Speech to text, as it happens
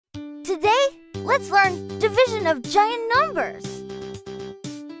Today, let's learn division of giant numbers.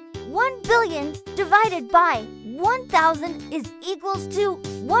 1 billion divided by 1,000 is equals to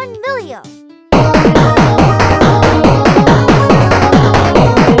 1 million.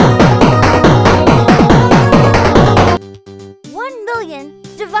 1 million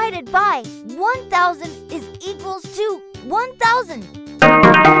divided by 1,000 is equals to 1,000.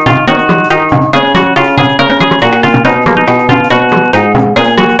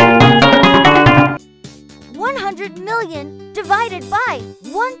 100 million divided by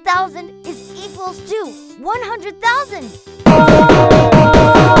 1,000 is equals to 100,000.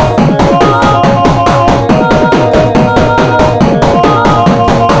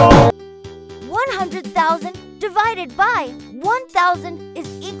 100,000 divided by 1,000 is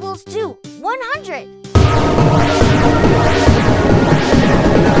equals to 100.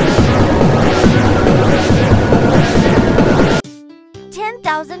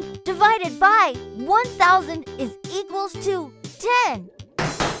 10,000 divided by 1,000 is equals to 10.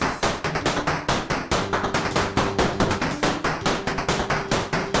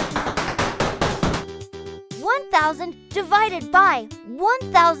 1,000 divided by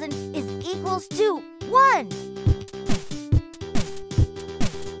 1,000 is equals to 1.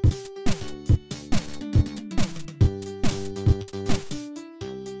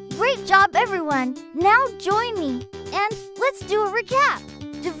 Great job, everyone! Now join me and let's do a recap.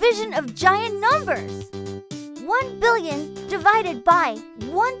 Division of giant numbers. 1 billion divided by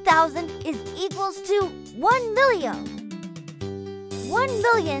 1,000 is equals to 1 million. 1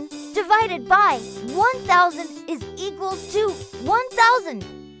 million divided by 1,000 is equals to 1,000.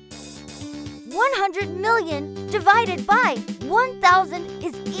 100 million divided by 1,000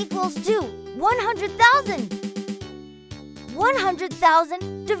 is equals to 100,000.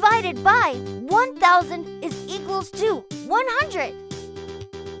 100,000 divided by 1,000 is equals to 100.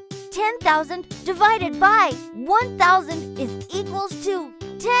 10,000 divided by 1,000 is equals to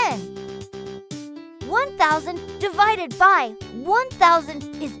 10. 1,000 divided by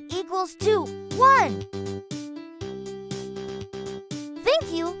 1,000 is equals to 1.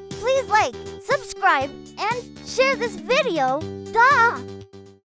 Thank you. Please like, subscribe, and share this video. Duh!